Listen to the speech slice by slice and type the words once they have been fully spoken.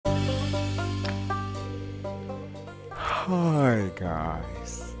Hi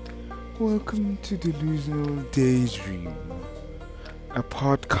guys, welcome to Delusional Daydream, a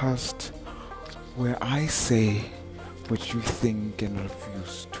podcast where I say what you think and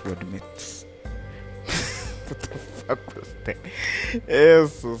refuse to admit. What the fuck was that?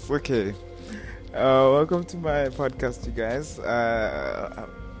 Yes, okay. Welcome to my podcast, you guys.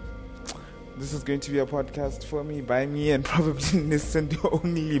 This is going to be a podcast for me, by me, and probably listened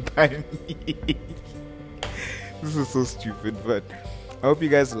only by me. This is so stupid, but I hope you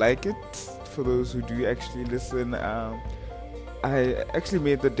guys like it. For those who do actually listen, I actually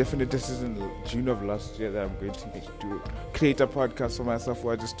made the definite decision in June of last year that I'm going to create a podcast for myself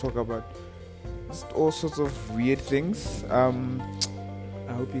where I just talk about just all sorts of weird things. I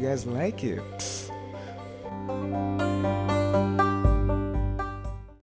hope you guys like it.